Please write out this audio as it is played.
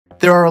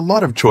There are a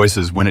lot of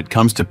choices when it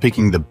comes to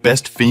picking the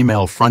best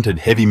female-fronted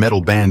heavy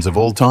metal bands of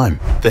all time.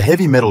 The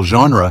heavy metal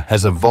genre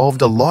has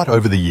evolved a lot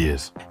over the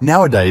years.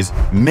 Nowadays,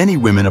 many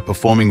women are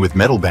performing with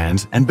metal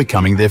bands and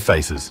becoming their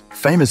faces.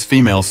 Famous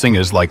female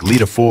singers like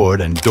Lita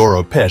and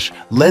Doro Pesch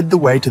led the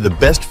way to the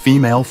best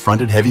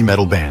female-fronted heavy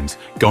metal bands,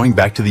 going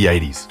back to the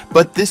 80s.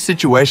 But this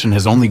situation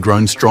has only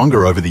grown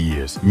stronger over the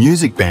years.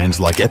 Music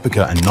bands like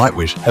Epica and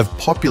Nightwish have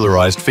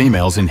popularized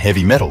females in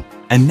heavy metal,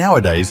 and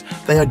nowadays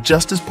they are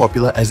just as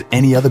popular as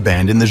any other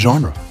band in the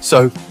genre.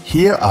 So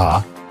here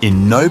are,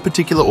 in no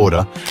particular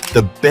order,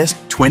 the best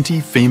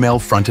 20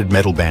 female-fronted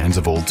metal bands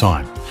of all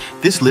time.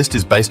 This list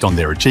is based on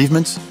their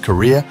achievements,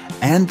 career,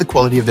 and the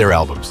quality of their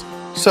albums.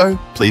 So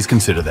please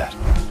consider that.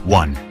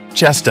 1.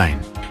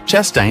 Chastain.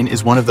 Chastain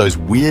is one of those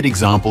weird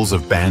examples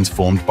of bands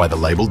formed by the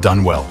label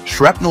Done Well.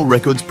 Shrapnel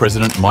Records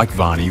president Mike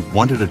Varney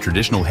wanted a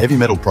traditional heavy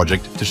metal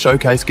project to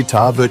showcase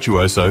guitar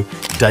virtuoso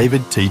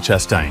David T.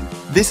 Chastain.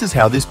 This is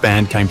how this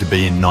band came to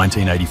be in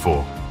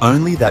 1984.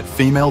 Only that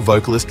female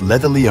vocalist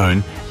Leather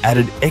Leone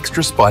added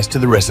extra spice to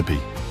the recipe.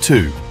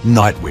 2.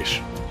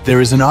 Nightwish. There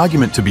is an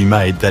argument to be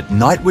made that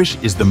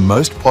Nightwish is the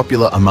most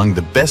popular among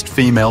the best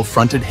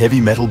female-fronted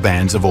heavy metal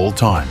bands of all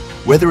time.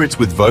 Whether it's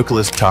with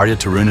vocalist Tarja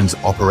Turunen's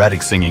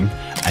operatic singing,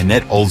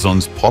 Annette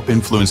Olzon's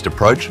pop-influenced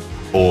approach,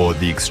 or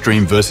the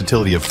extreme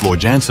versatility of Floor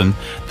Jansen,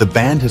 the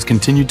band has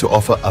continued to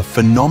offer a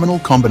phenomenal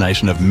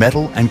combination of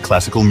metal and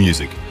classical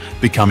music,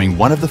 becoming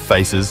one of the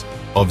faces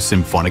of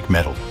symphonic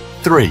metal.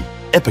 3.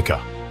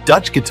 Epica.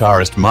 Dutch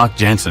guitarist Mark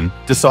Jansen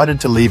decided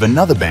to leave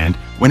another band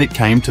when it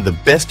came to the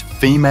best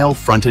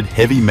female-fronted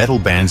heavy metal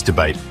bands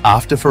debate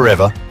after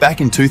Forever back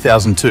in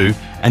 2002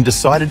 and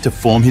decided to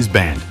form his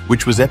band,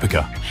 which was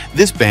Epica.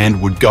 This band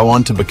would go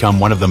on to become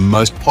one of the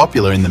most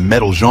popular in the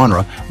metal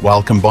genre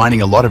while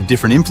combining a lot of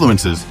different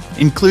influences,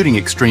 including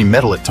extreme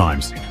metal at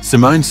times.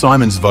 Simone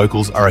Simon's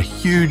vocals are a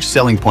huge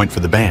selling point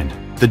for the band.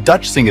 The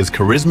Dutch singer's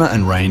charisma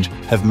and range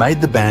have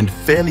made the band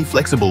fairly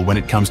flexible when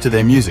it comes to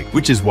their music,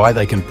 which is why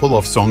they can pull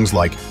off songs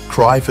like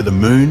Cry for the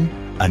Moon,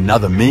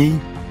 Another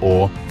Me,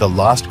 or The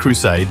Last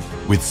Crusade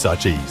with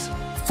such ease.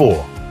 4.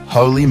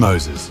 Holy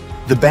Moses.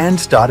 The band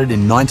started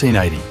in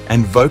 1980,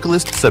 and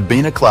vocalist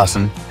Sabina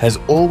Klassen has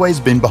always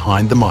been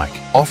behind the mic,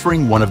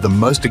 offering one of the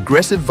most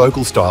aggressive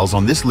vocal styles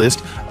on this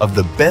list of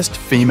the best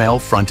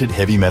female-fronted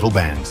heavy metal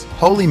bands.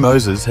 Holy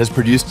Moses has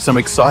produced some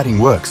exciting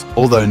works,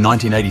 although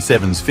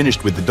 1987's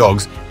Finished with the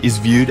Dogs is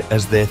viewed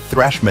as their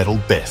thrash metal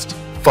best.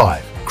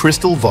 5.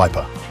 Crystal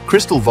Viper.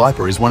 Crystal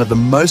Viper is one of the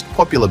most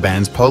popular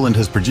bands Poland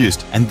has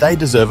produced, and they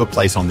deserve a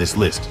place on this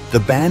list.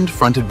 The band,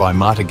 fronted by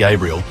Marta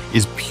Gabriel,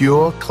 is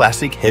pure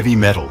classic heavy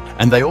metal,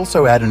 and they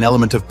also add an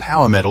element of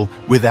power metal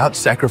without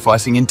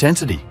sacrificing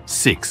intensity.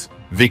 6.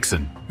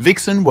 Vixen.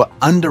 Vixen were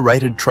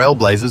underrated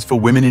trailblazers for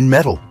women in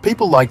metal.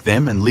 People like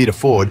them and Lita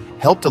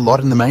helped a lot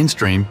in the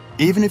mainstream,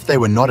 even if they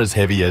were not as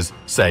heavy as,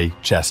 say,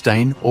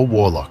 Chastain or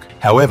Warlock.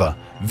 However,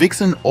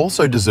 Vixen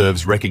also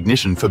deserves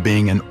recognition for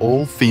being an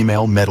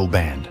all-female metal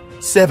band.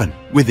 7.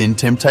 Within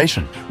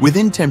Temptation.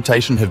 Within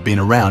Temptation have been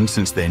around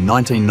since their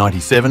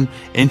 1997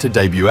 Enter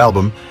debut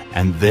album,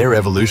 and their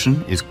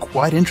evolution is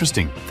quite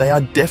interesting. They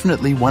are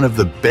definitely one of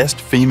the best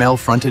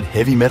female-fronted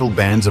heavy metal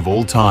bands of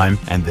all time,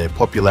 and their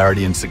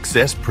popularity and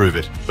success prove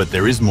it, but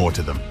there is more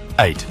to them.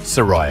 8.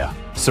 Soraya.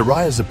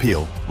 Soraya's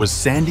appeal was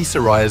Sandy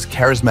Soraya's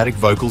charismatic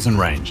vocals and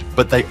range,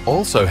 but they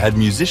also had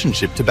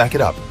musicianship to back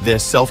it up. Their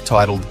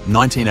self-titled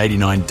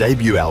 1989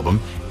 debut album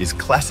is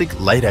classic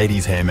late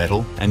 80s hair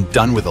metal and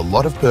done with a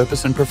lot of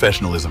purpose and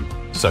professionalism,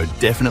 so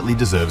definitely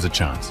deserves a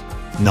chance.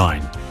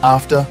 9.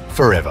 After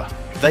Forever.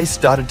 They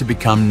started to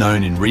become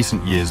known in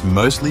recent years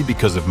mostly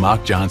because of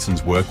Mark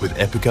Jansen's work with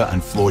Epica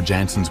and Floor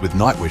Jansen's with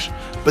Nightwish,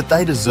 but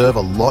they deserve a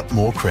lot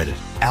more credit.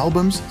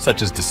 Albums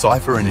such as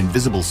Decipher and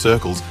Invisible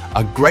Circles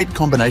are great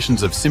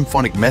combinations of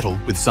symphonic metal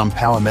with some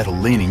power metal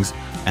leanings,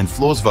 and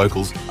Floor's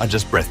vocals are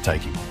just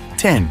breathtaking.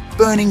 10.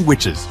 Burning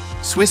Witches.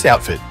 Swiss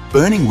outfit.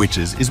 Burning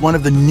Witches is one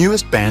of the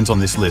newest bands on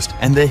this list,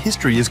 and their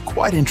history is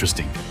quite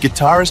interesting.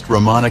 Guitarist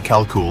Romana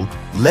Kalkul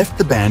left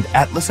the band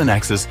Atlas and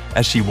Axis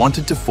as she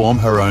wanted to form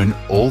her own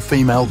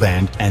all-female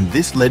band, and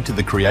this led to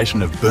the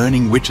creation of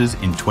Burning Witches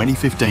in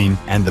 2015,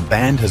 and the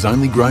band has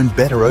only grown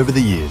better over the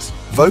years.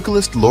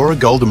 Vocalist Laura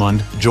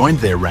Goldemund joined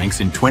their ranks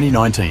in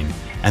 2019,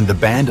 and the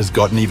band has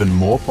gotten even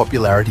more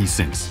popularity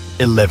since.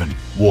 11.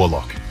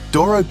 Warlock.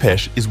 Doro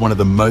Pesch is one of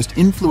the most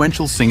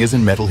influential singers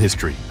in metal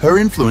history. Her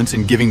influence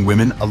in giving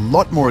women a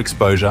lot more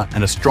exposure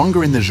and are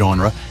stronger in the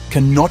genre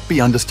cannot be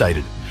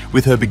understated,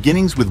 with her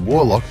beginnings with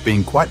Warlock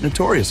being quite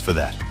notorious for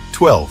that.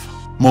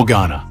 12.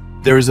 Morgana.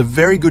 There is a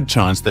very good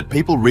chance that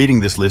people reading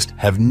this list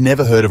have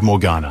never heard of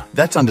Morgana.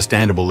 That's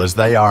understandable, as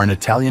they are an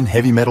Italian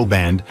heavy metal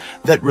band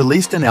that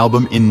released an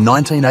album in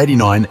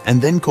 1989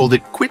 and then called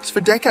it quits for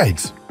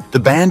decades. The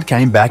band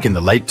came back in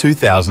the late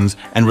 2000s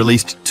and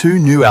released 2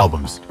 new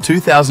albums,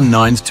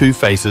 2009's Two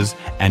Faces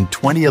and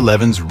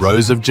 2011's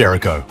Rose of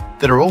Jericho,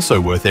 that are also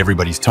worth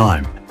everybody's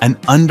time. An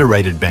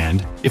underrated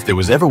band, if there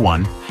was ever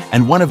one,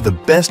 and one of the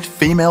best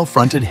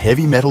female-fronted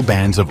heavy metal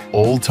bands of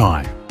all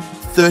time.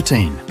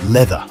 13.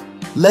 Leather.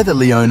 Leather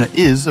Leona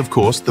is, of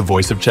course, the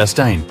voice of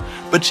Chastain,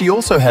 but she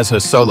also has her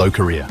solo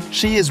career.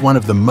 She is one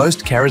of the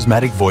most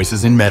charismatic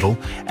voices in metal,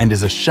 and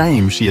is a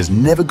shame she has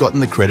never gotten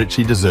the credit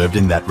she deserved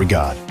in that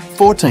regard.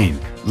 14.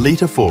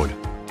 Lita Ford.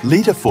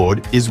 Lita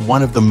Ford is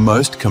one of the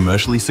most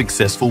commercially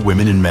successful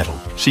women in metal.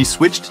 She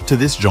switched to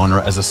this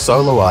genre as a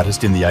solo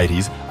artist in the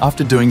 80s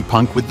after doing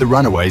punk with the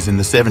Runaways in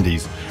the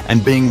 70s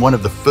and being one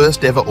of the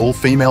first ever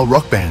all-female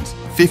rock bands.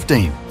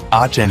 15.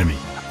 Arch Enemy.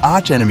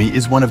 Arch Enemy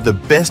is one of the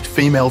best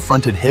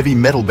female-fronted heavy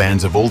metal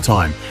bands of all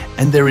time,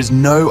 and there is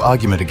no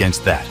argument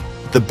against that.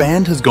 The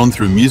band has gone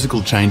through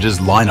musical changes,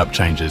 lineup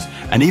changes,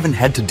 and even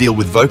had to deal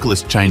with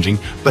vocalist changing,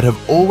 but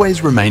have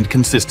always remained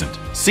consistent.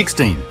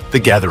 16. The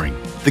Gathering.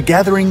 The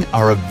Gathering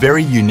are a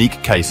very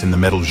unique case in the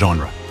metal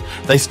genre.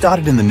 They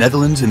started in the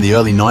Netherlands in the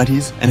early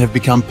 90s and have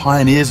become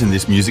pioneers in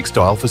this music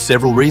style for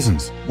several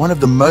reasons. One of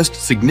the most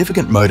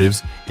significant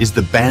motives is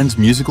the band's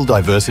musical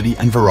diversity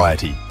and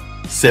variety.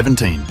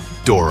 17.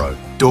 Doro.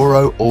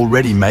 Doro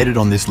already made it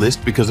on this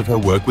list because of her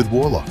work with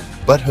Warlock,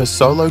 but her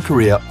solo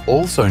career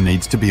also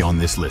needs to be on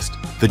this list.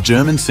 The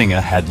German singer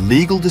had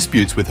legal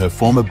disputes with her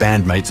former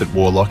bandmates at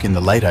Warlock in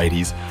the late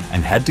 80s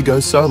and had to go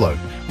solo,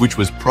 which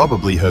was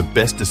probably her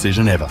best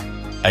decision ever.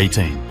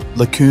 18.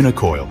 Lacuna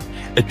Coil.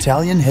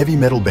 Italian heavy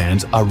metal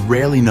bands are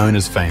rarely known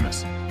as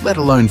famous, let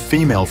alone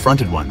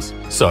female-fronted ones.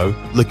 So,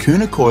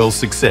 Lacuna Coil's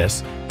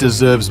success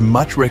deserves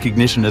much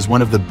recognition as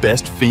one of the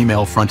best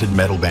female-fronted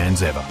metal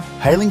bands ever.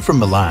 Hailing from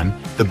Milan,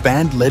 the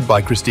band led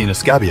by Cristina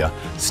Scabbia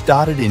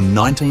started in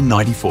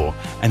 1994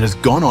 and has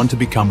gone on to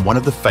become one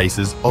of the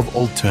faces of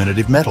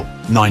alternative metal.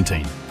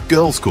 19.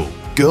 Girl School.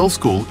 Girl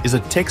School is a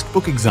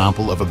textbook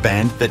example of a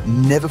band that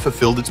never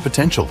fulfilled its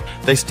potential.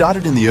 They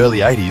started in the early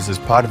 80s as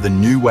part of the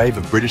new wave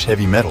of British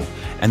heavy metal,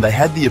 and they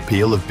had the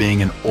appeal of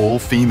being an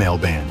all-female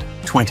band.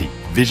 20.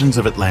 Visions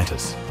of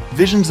Atlantis.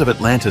 Visions of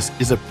Atlantis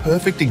is a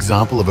perfect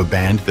example of a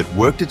band that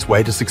worked its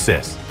way to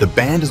success. The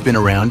band has been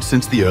around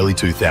since the early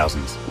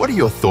 2000s. What are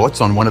your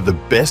thoughts on one of the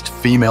best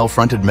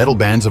female-fronted metal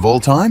bands of all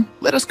time?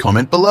 Let us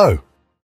comment below.